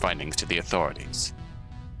report your findings to the authorities.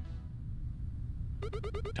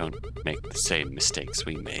 Don't make the same mistakes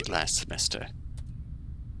we made last semester.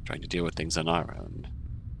 Trying to deal with things on our own.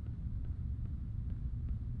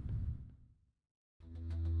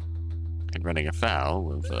 And running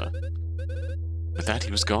afoul of, With that,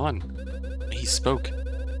 he was gone. He spoke.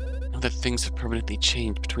 Now that things have permanently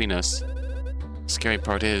changed between us. The scary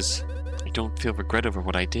part is, I don't feel regret over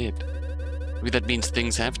what I did. Maybe that means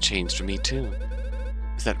things have changed for me, too.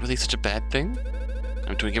 Is that really such a bad thing?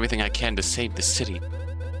 I'm doing everything I can to save the city.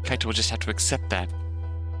 Kaito will just have to accept that.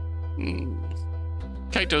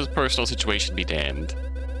 Kaito's personal situation be damned.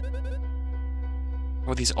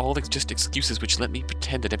 Or are these all just excuses which let me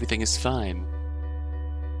pretend that everything is fine?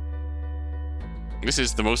 This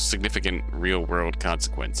is the most significant real-world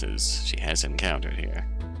consequences she has encountered here.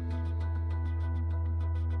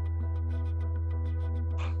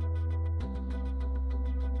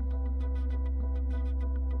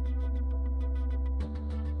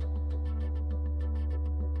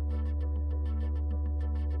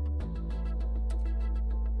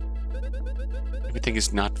 Everything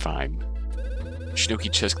is not fine.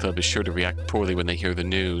 Shinogi Chess Club is sure to react poorly when they hear the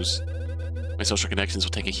news. My social connections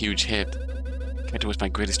will take a huge hit. Kaito was my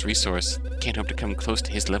greatest resource. Can't hope to come close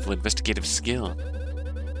to his level of investigative skill.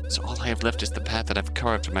 So all I have left is the path that I've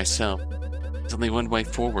carved for myself. There's only one way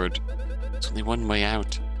forward. There's only one way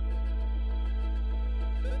out.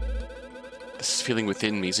 This feeling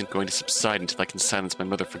within me isn't going to subside until I can silence my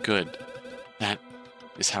mother for good. That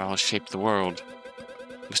is how I'll shape the world.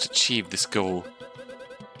 I must achieve this goal,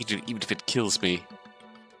 even if it kills me.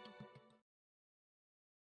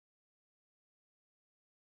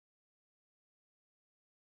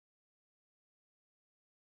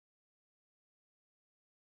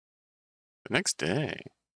 The next day.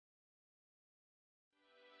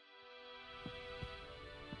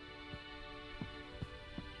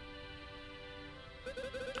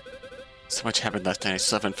 So much happened last night, I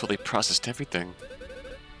still haven't fully processed everything.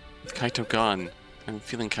 With Kaito gone, I'm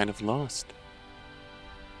feeling kind of lost.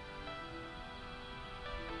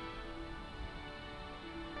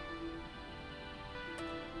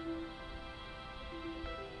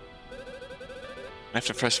 I have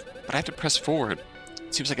to press forward.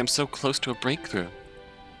 It seems like I'm so close to a breakthrough.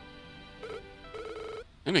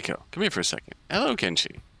 Himiko, come here for a second. Hello,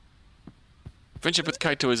 Kenshi. Friendship with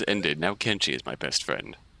Kaito has ended. Now Kenshi is my best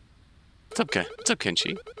friend. What's up,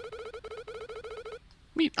 Kenshi?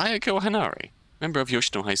 Meet Ayako Hanari, member of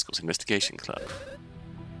Yoshino High School's investigation club.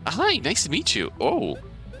 Hi, nice to meet you. Oh,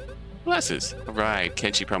 glasses. Right,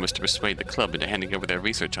 Kenshi promised to persuade the club into handing over their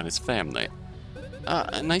research on his family.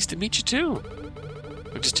 Nice to meet you too.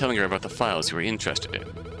 I'm just telling her about the files you were interested in.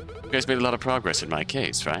 You guys made a lot of progress in my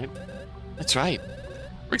case, right? That's right.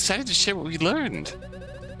 We're excited to share what we learned.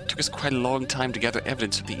 It took us quite a long time to gather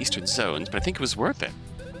evidence of the eastern zones, but I think it was worth it.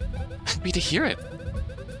 Happy to hear it.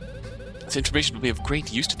 This information will be of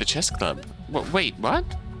great use to the chess club. Wait, what?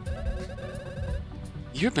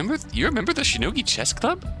 You remember the Shinogi Chess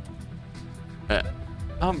Club?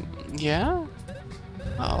 Yeah?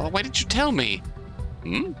 Oh, why didn't you tell me?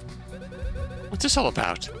 What's this all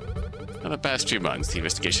about? For the past few months, the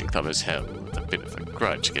investigation club has held a bit of a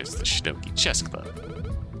grudge against the Shinogi Chess Club.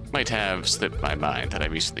 Might have slipped my mind that I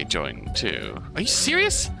recently joined, too. Are you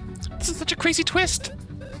serious? This is such a crazy twist!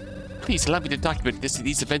 Please allow me to document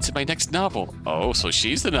these events in my next novel. Oh, so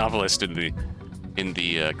she's the novelist in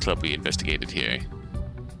the club we investigated here.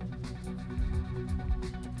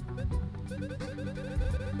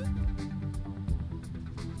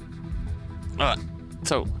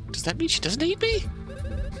 So does that mean she doesn't hate me?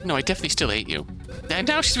 No, I definitely still hate you. And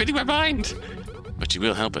now she's reading my mind. But you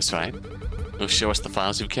will help us, right? You'll show us the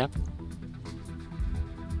files you've kept.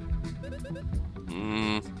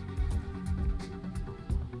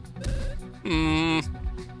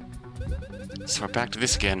 So we're back to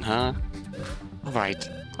this again, huh? Alright,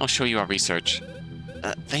 I'll show you our research.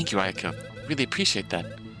 Thank you, Ayako. Really appreciate that.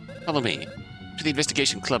 Follow me to the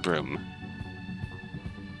investigation club room.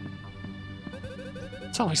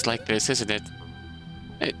 It's always like this, isn't it?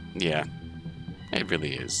 Yeah, it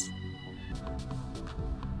really is.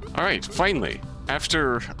 Alright, finally,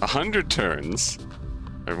 after 100 turns,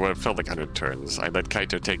 or what felt like 100 turns, I let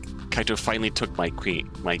Kaito finally took my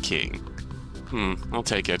king. I'll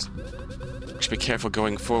take it. Should be careful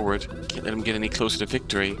going forward. Can't let him get any closer to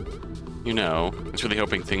victory. You know, I was really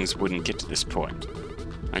hoping things wouldn't get to this point.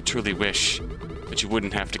 I truly wish that you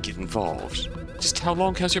wouldn't have to get involved. Just how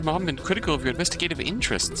long has your mom been critical of your investigative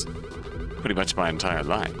interests? Pretty much my entire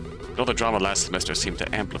life. All the drama last semester seemed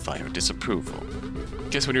to amplify her disapproval.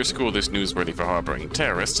 Guess when your school is newsworthy for harboring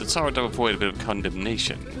terrorists, it's hard to avoid a bit of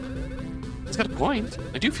condemnation. He's got a point.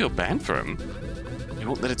 I do feel bad for him. I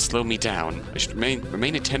won't let it slow me down. I should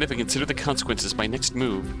remain attentive and consider the consequences of my next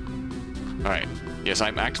move. Alright. Yes,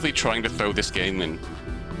 I'm actively trying to throw this game, and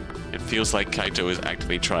it feels like Kaito is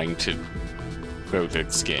actively trying to throw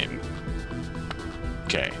this game.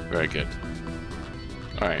 Okay, very good.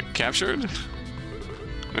 Alright, captured?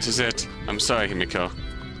 This is it. I'm sorry, Himiko.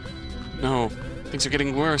 No, things are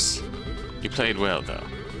getting worse. You played well, though.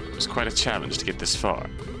 It was quite a challenge to get this far.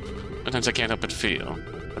 Sometimes I can't help but feel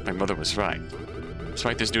that my mother was right.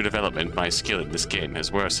 Despite this new development, my skill in this game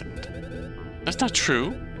has worsened. That's not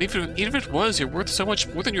true. Even if it was, you're worth so much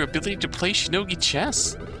more than your ability to play Shinogi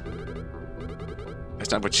chess.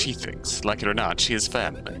 That's not what she thinks. Like it or not, she is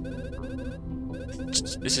family.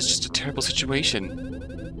 This is just a terrible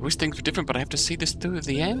situation. I wish things were different, but I have to see this through to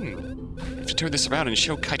the end. I have to turn this around and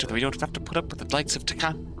show Kaito that we don't have to put up with the likes of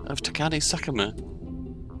Takane Sakuma.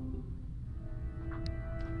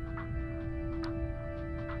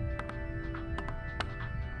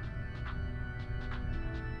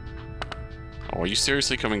 Oh, are you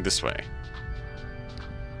seriously coming this way?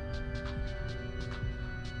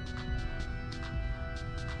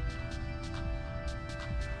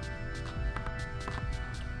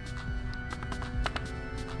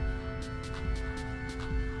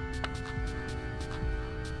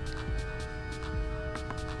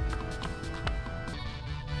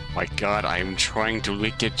 My god, I'm trying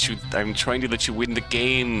to get you. I'm trying to let you win the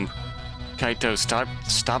game. Kaito,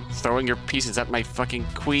 stop throwing your pieces at my fucking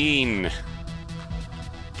queen.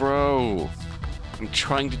 Bro, I'm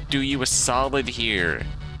trying to do you a solid here.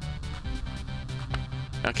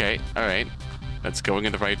 Okay, alright. That's going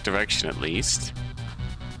in the right direction at least.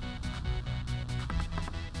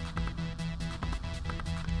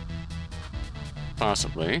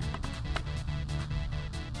 Possibly.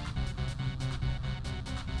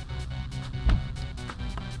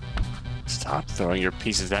 Stop throwing your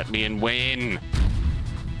pieces at me and win!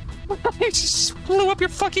 I just blew up your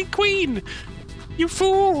fucking queen! You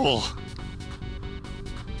fool!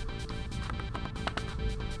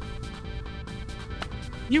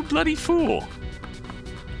 You bloody fool!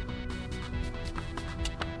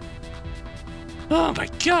 Oh my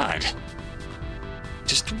god!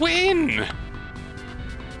 Just win!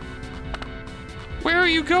 Where are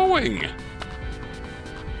you going?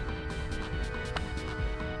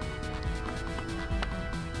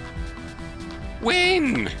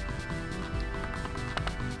 Win!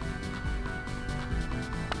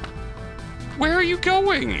 Where are you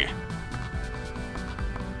going?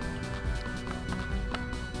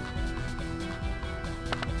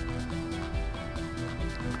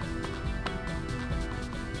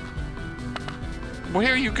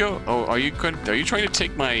 Where are you go? Oh, are you trying to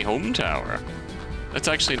take my home tower? That's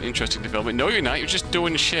actually an interesting development. No, you're not. You're just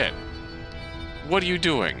doing shit. What are you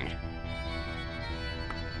doing?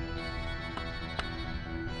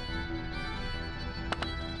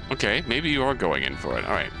 Okay, maybe you are going in for it.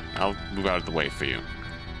 All right, I'll move out of the way for you.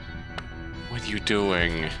 What are you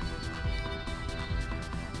doing?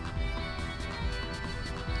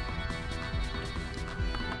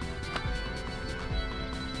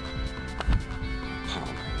 Oh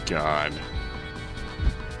my god.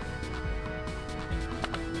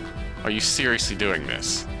 Are you seriously doing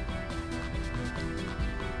this?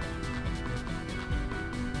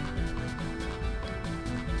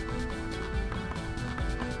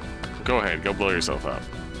 Go ahead, go blow yourself up.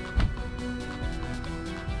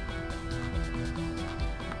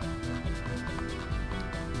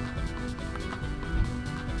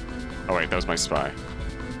 Oh wait, that was my spy.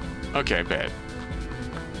 Okay, bad.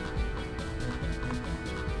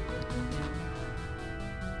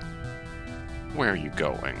 Where are you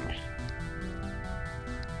going?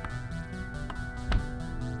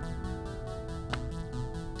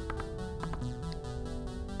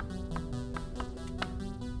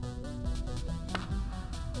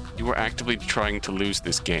 You were actively trying to lose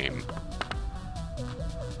this game.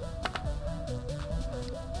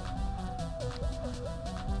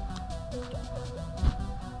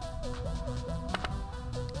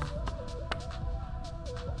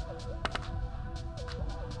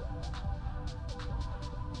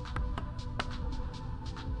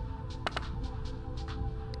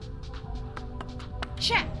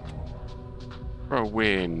 Check. For a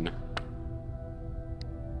win.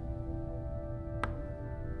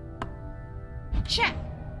 Check.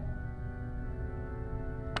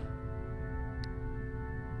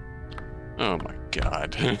 Oh my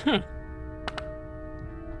god.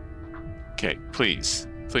 Okay, please.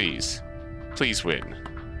 Please. Please win.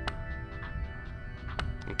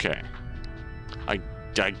 Okay. I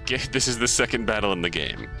get this is the second battle in the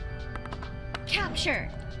game.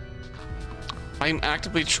 Capture. I'm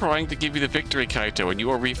actively trying to give you the victory, Kaito, and you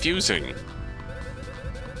are refusing.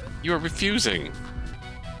 You are refusing.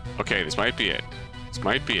 Okay, this might be it. This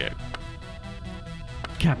might be it.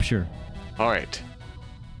 Capture. Alright.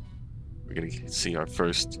 We're gonna see our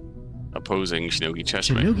first opposing Shinogi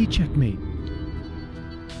chessman. Shinogi checkmate.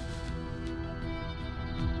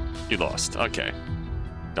 You lost. Okay.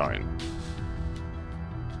 Darn.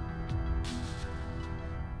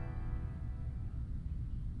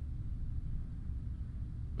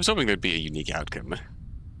 I was hoping there'd be a unique outcome,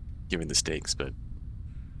 given the stakes, but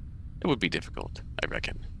it would be difficult, I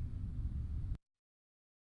reckon.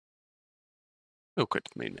 We'll quit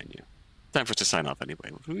the main menu. Time for us to sign off anyway.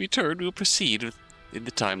 When we return, we'll proceed in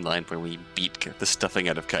the timeline where we beat the stuffing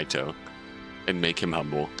out of Kaito and make him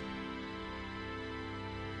humble.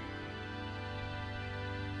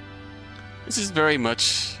 This is very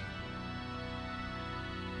much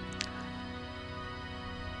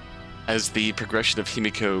as the progression of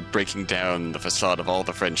Himiko breaking down the facade of all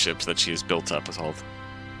the friendships that she has built up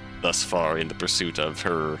thus far in the pursuit of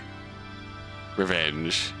her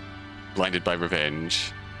revenge, blinded by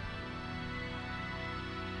revenge.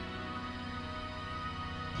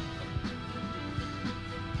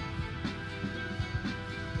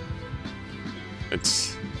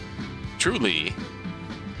 It's truly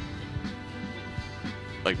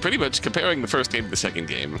Like, pretty much comparing the first game to the second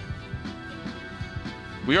game,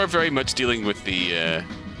 we are very much dealing with the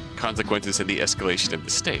consequences and the escalation of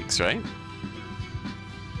the stakes, right?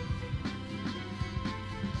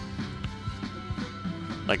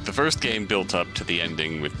 Like, the first game built up to the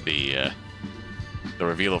ending with the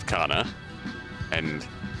reveal of Kana, and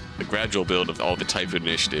the gradual build of all the Typhoon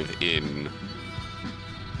Initiative in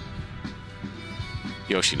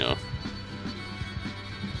Yoshino.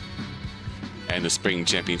 And the Spring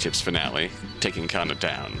Championships finale, taking Kana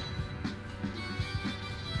down.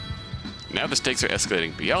 Now the stakes are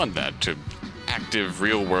escalating beyond that to active,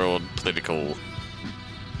 real-world political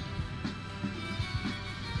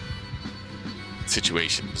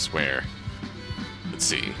situations where, let's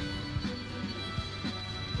see,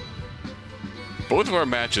 both of our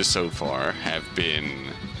matches so far have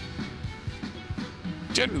been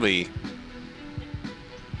generally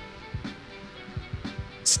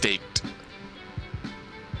staked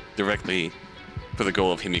directly for the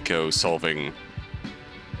goal of Himiko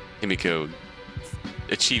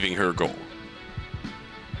achieving her goal.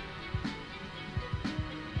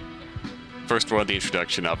 First one, the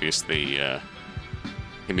introduction, obviously,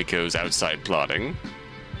 Himiko's outside plotting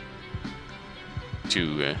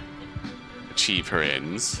to achieve her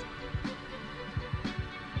ends.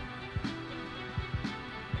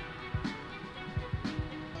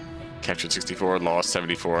 Captured 64, lost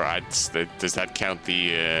 74. Does that count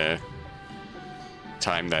the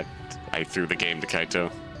time that I threw the game to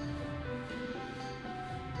Kaito?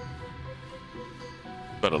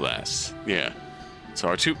 But alas, yeah.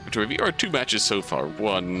 So to review our two matches so far.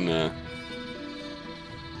 One,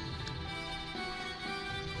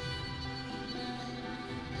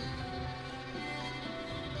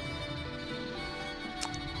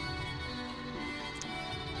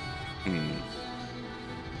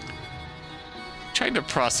 trying to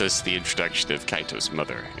process the introduction of Kaito's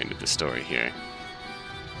mother into the story here.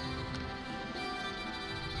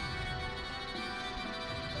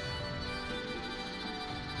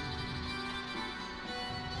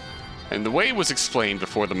 And the way it was explained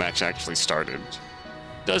before the match actually started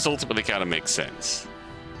does ultimately kind of make sense.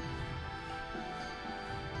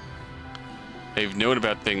 They've known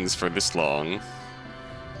about things for this long,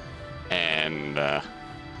 and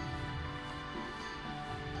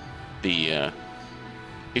the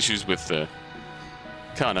issues with the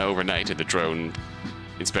Kana overnight and the drone,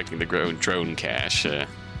 inspecting the drone cache,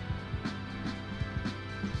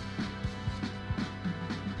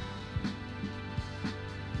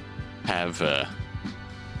 have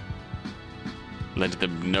led to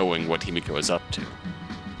them knowing what Himiko is up to.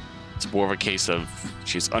 It's more of a case of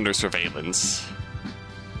she's under surveillance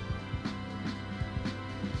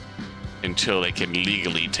until they can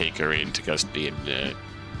legally take her into custody and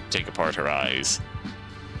take apart her eyes.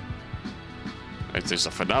 Right, there's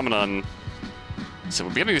a phenomenon. So we're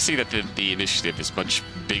beginning to see that the initiative is much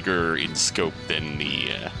bigger in scope than the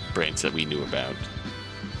branch that we knew about.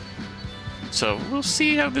 So we'll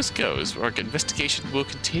see how this goes. Our investigation will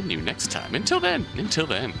continue next time. Until then,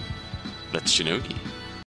 let's Shinogi.